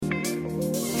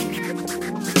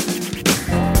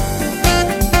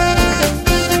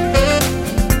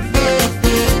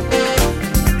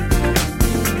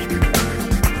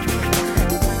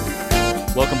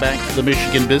the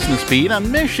Michigan Business Beat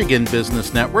on Michigan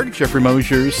Business Network. Jeffrey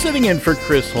Mosier sitting in for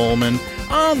Chris Holman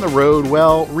on the road,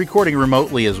 recording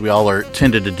remotely as we all are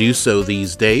tended to do so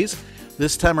these days.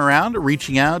 This time around,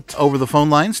 reaching out over the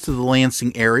phone lines to the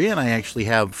Lansing area, and I actually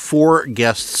have 4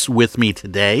 guests with me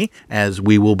today as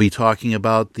we will be talking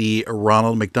about the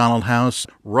Ronald McDonald House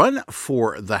Run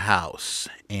for the House.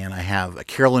 And I have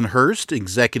Carolyn Hurst,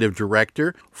 Executive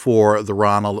Director for the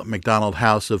Ronald McDonald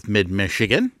House of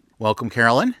Mid-Michigan. Welcome,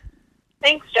 Carolyn.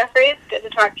 Thanks, Jeffrey. It's good to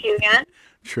talk to you again.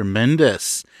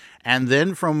 Tremendous. And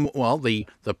then from, the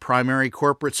primary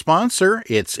corporate sponsor,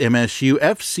 it's MSU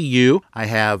FCU. I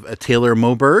have Taylor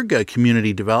Moberg, a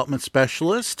Community Development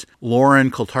Specialist,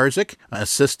 Lauren Koltarczyk,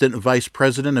 Assistant Vice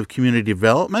President of Community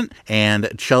Development,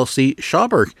 and Chelsea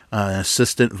Schauberg,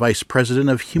 Assistant Vice President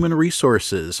of Human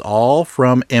Resources, all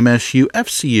from MSU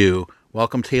FCU.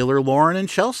 Welcome, Taylor, Lauren, and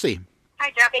Chelsea.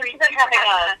 Hi, Jeffrey. Thanks for having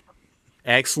us.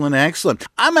 Excellent.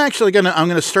 I'm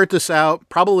gonna start this out,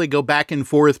 probably go back and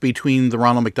forth between the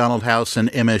Ronald McDonald House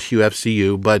and MSU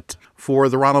FCU, but for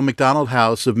the Ronald McDonald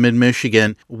House of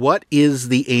Mid-Michigan, what is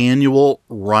the annual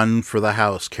Run for the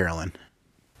House, Carolyn?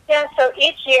 Yeah, so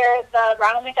each year the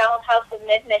Ronald McDonald House of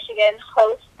Mid-Michigan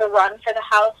hosts the Run for the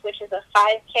House, which is a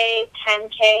 5K,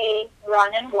 10K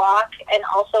run and walk, and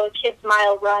also a Kids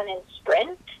Mile run and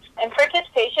sprint. And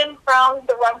participation from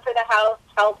the Run for the House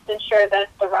helps ensure that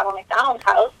the Ronald McDonald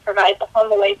House provides a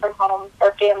home away from home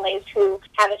for families who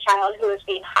have a child who is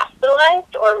being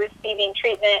hospitalized or receiving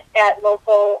treatment at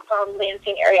local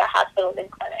Lansing area hospitals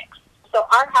and clinics. So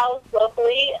our house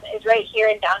locally is right here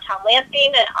in downtown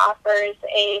Lansing and offers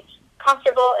a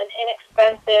comfortable and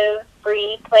inexpensive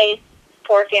free place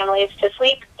for families to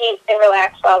sleep, eat, and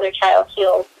relax while their child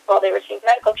heals while they receive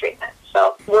medical treatment.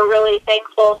 So we're really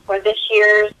thankful for this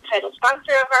year's title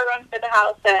sponsor of our Run for the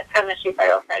House at MSU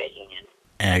Federal Credit Union.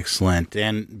 Excellent.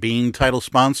 And being title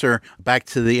sponsor, back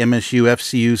to the MSU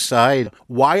FCU side,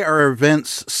 why are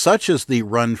events such as the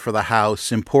Run for the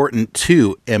House important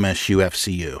to MSU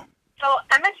FCU? So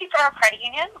MSU Federal Credit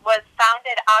Union was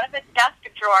founded out of its desk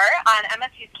drawer on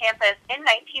MSU's campus in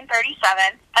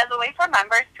 1937 as a way for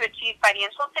members to achieve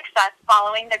financial success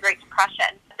following the Great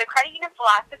Depression. The credit union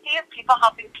philosophy of people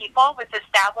helping people was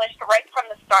established right from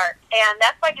the start, and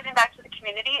that's why giving back to the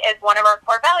community is one of our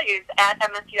core values at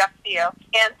MSU FCU.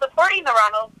 And supporting the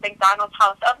Ronald McDonald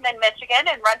House of Mid-Michigan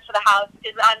and Run for the House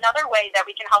is another way that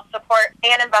we can help support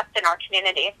and invest in our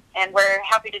community. And we're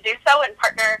happy to do so and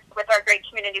partner with our great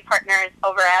community partners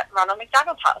over at Ronald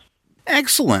McDonald House.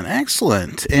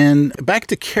 Excellent. And back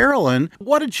to Carolyn,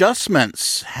 what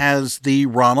adjustments has the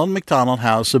Ronald McDonald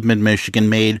House of Mid-Michigan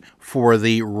made for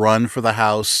the Run for the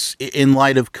House in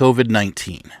light of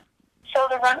COVID-19? So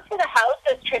the Run for the House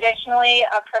is traditionally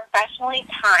a professionally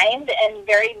timed and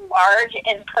very large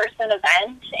in-person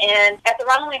event. And at the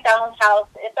Ronald McDonald House,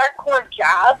 it's our core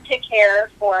job to care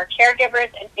for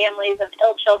caregivers and families of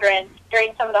ill children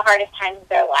during some of the hardest times of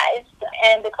their lives.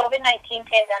 And the COVID-19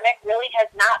 pandemic really has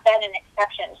not been an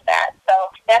exception to that. So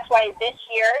that's why this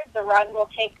year the run will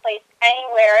take place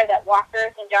anywhere that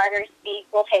walkers and joggers' feet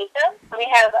will take them.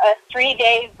 We have a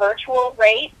 3-day virtual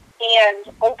race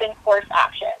and open course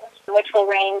options, which will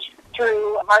range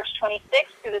through March 26th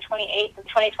through the 28th of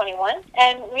 2021.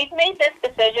 And we've made this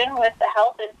decision with the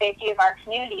health and safety of our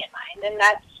community in mind. And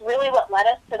that's really what led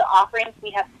us to the offerings we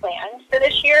have planned for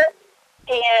this year.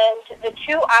 And the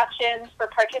 2 options for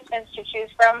participants to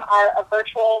choose from are a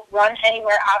virtual run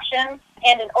anywhere option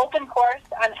and an open course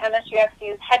on MSU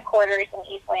FCU's headquarters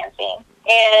in East Lansing.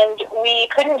 And we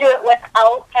couldn't do it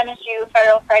without MSU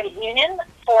Federal Credit Union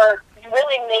for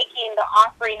really making the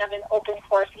offering of an open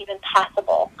course even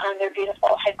possible on their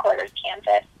beautiful headquarters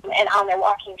campus and on their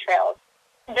walking trails.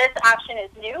 This option is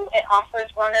new. It offers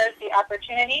runners the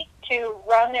opportunity to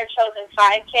run their chosen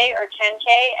 5K or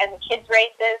 10K and the kids'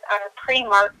 races on a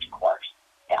pre-marked course.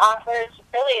 It offers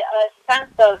really a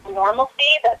sense of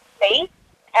normalcy that's safe,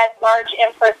 as large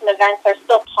in-person events are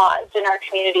still paused in our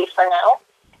community for now.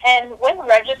 And when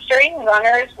registering,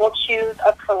 runners will choose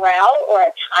a corral or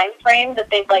a time frame that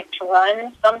they'd like to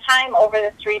run sometime over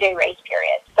the 3-day race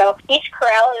period. So each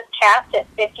corral is capped at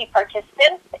 50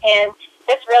 participants, and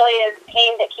this really is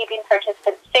aimed at keeping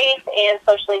participants safe and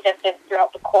socially distanced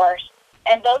throughout the course.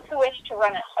 And those who wish to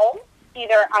run at home,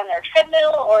 either on their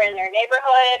treadmill or in their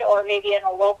neighborhood or maybe in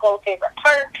a local favorite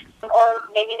park, or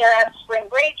maybe they're on spring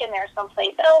break and they're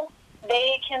someplace else,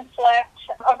 they can select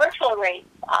a virtual race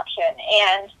option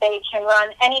and they can run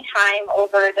anytime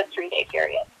over the 3-day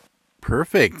period.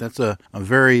 Perfect. That's a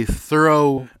very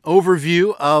thorough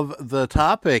overview of the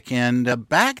topic. And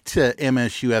back to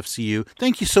MSU FCU,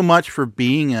 thank you so much for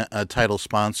being a title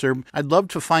sponsor. I'd love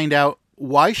to find out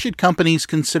why should companies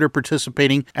consider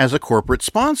participating as a corporate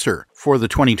sponsor for the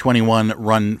 2021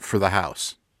 Run for the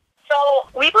House? So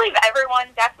we believe everyone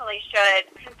definitely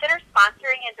should consider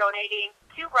sponsoring and donating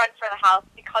to Run for the House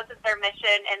because of their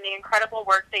mission and the incredible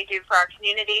work they do for our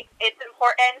community. It's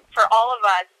important for all of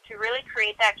us to really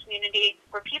create that community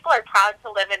where people are proud to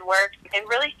live and work and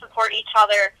really support each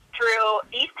other through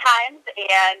these times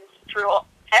and through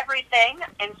everything,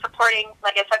 and supporting,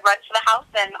 like I said, Run for the House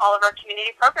and all of our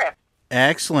community programs.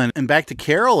 Excellent. And back to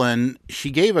Carolyn,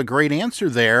 she gave a great answer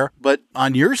there, but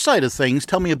on your side of things,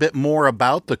 tell me a bit more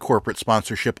about the corporate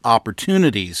sponsorship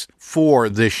opportunities for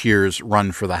this year's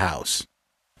Run for the House.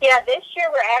 Yeah, this year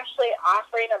we're actually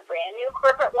offering a brand new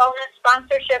corporate wellness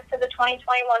sponsorship for the 2021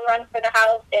 Run for the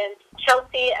House, and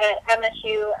Chelsea at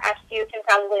MSU FCU can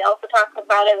probably also talk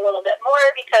about it a little bit more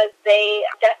because they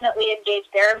definitely engage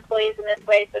their employees in this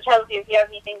way. So Chelsea, if you have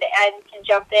anything to add, you can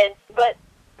jump in. But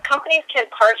companies can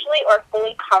partially or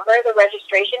fully cover the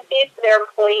registration fees for their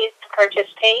employees to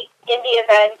participate in the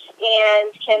event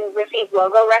and can receive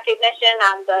logo recognition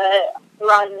on the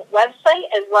Run website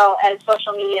as well as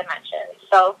social media mentions.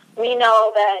 So we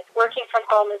know that working from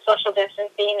home and social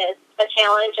distancing is a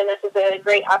challenge, and this is a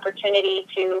great opportunity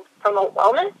to promote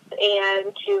wellness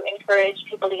and to encourage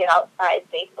people to get outside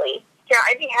safely. Yeah,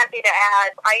 I'd be happy to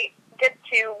add. I get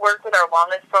to work with our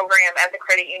wellness program at the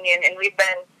credit union, and we've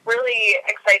been really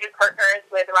excited partners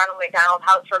with Ronald McDonald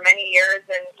House for many years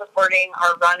in supporting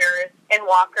our runners and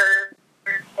walkers.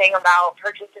 The thing about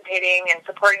participating and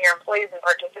supporting your employees and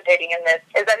participating in this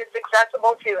is that it's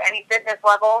accessible to any fitness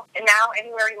level and now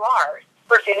anywhere you are.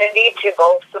 Opportunity to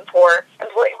both support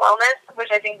employee wellness,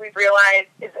 which I think we've realized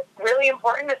is really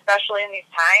important, especially in these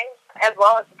times, as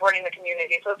well as supporting the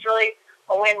community. So it's really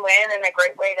a win-win and a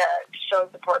great way to show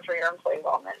support for your employee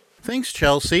wellness. Thanks,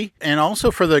 Chelsea. And also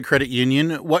for the credit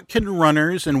union, what can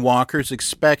runners and walkers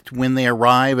expect when they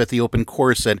arrive at the open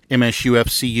course at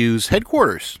MSUFCU's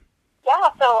headquarters?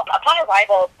 Yeah, so upon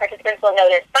arrival, participants will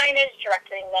notice signage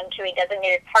directing them to a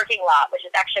designated parking lot, which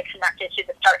is actually connected to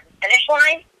the start and finish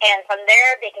line. And from there,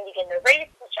 they can begin the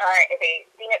race, which is a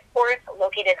scenic course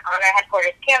located on our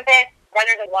headquarters campus.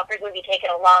 Runners and walkers will be taken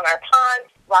along our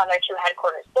pond, around our two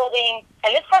headquarters buildings.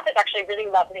 And this path is actually really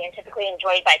lovely and typically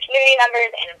enjoyed by community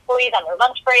members and employees on their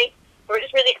lunch break. We're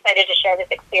just really excited to share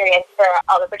this experience for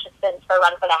all the participants for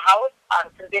Run for the House.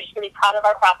 So we're just really proud of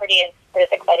our property and we're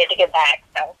just excited to give back.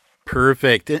 So.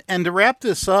 Perfect. And to wrap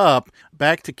this up,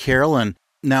 back to Carolyn.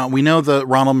 Now, we know the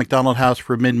Ronald McDonald House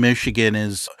for Mid-Michigan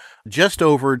is just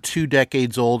over 2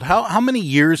 decades old. How many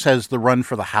years has the Run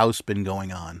for the House been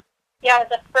going on? Yeah,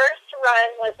 the first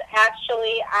run was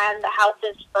actually on the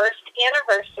house's first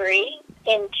anniversary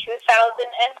in 2001,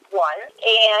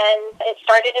 and it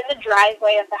started in the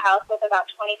driveway of the house with about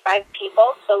 25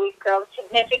 people, so we've grown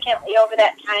significantly over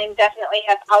that time, definitely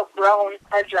have outgrown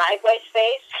our driveway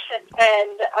space,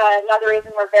 and another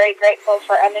reason we're very grateful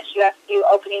for MSUFCU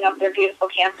opening up their beautiful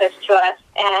campus to us,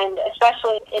 and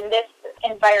especially in this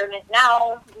environment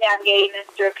now, navigating this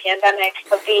through a pandemic,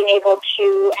 of being able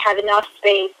to have enough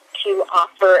space to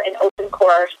offer an open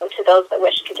course to those that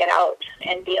wish to get out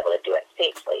and be able to do it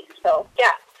safely. So,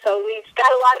 yeah, so we've got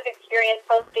a lot of experience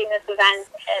hosting this event,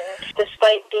 and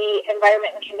despite the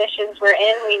environment and conditions we're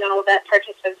in, we know that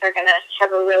participants are going to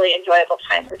have a really enjoyable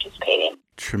time participating.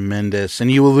 Tremendous. And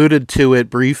you alluded to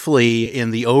it briefly in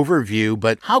the overview,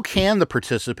 but how can the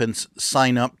participants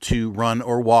sign up to run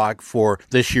or walk for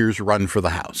this year's Run for the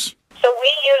House? So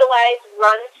we utilize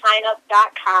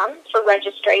runsignup.com for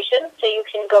registration, so you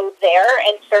can go there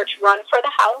and search Run for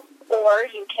the House, or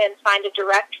you can find a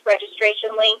direct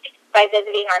registration link by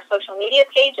visiting our social media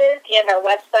pages and our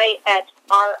website at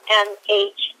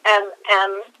rmhmm.org.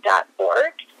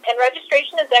 And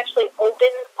registration is actually open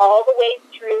all the way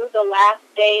through the last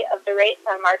day of the race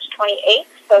on March 28th,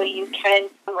 so you can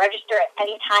register at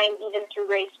any time, even through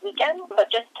race weekend. But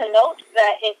just to note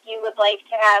that if you would like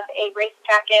to have a race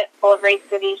packet full of race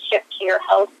goodies shipped to your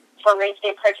house for race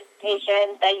day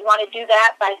participation, that you want to do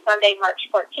that by Sunday, March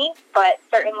 14th, but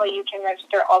certainly you can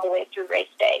register all the way through race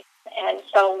day. And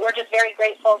so we're just very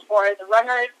grateful for the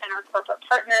runners and our corporate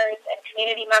partners and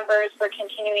community members for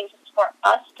continuing to support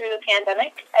us through the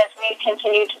pandemic as we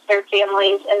continue to serve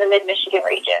families in the Mid-Michigan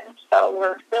region. So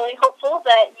we're really hopeful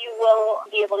that you will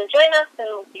be able to join us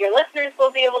and your listeners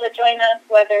will be able to join us,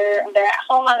 whether they're at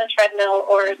home on the treadmill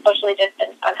or socially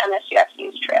distanced on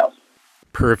MSUFCU's trails.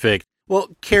 Perfect. Well,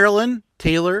 Carolyn,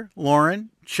 Taylor, Lauren,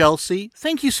 Chelsea,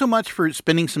 thank you so much for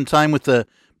spending some time with the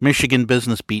Michigan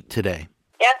Business Beat today.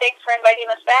 Yeah, thanks for inviting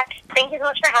us back. Thank you so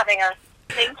much for having us.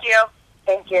 Thank you.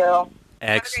 Thank you. Have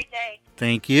a great day.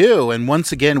 Thank you. And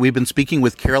once again, we've been speaking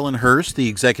with Carolyn Hurst, the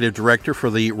Executive Director for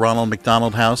the Ronald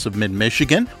McDonald House of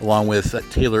Mid-Michigan, along with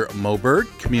Taylor Moberg,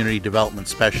 Community Development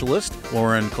Specialist,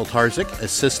 Lauren Koltarzik,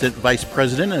 Assistant Vice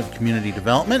President of Community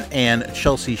Development, and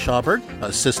Chelsea Schauberg,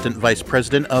 Assistant Vice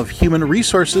President of Human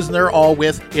Resources, and they're all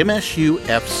with MSU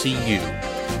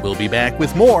FCU. We'll be back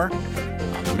with more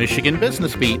on the Michigan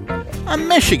Business Beat on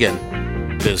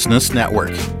Michigan Business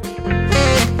Network.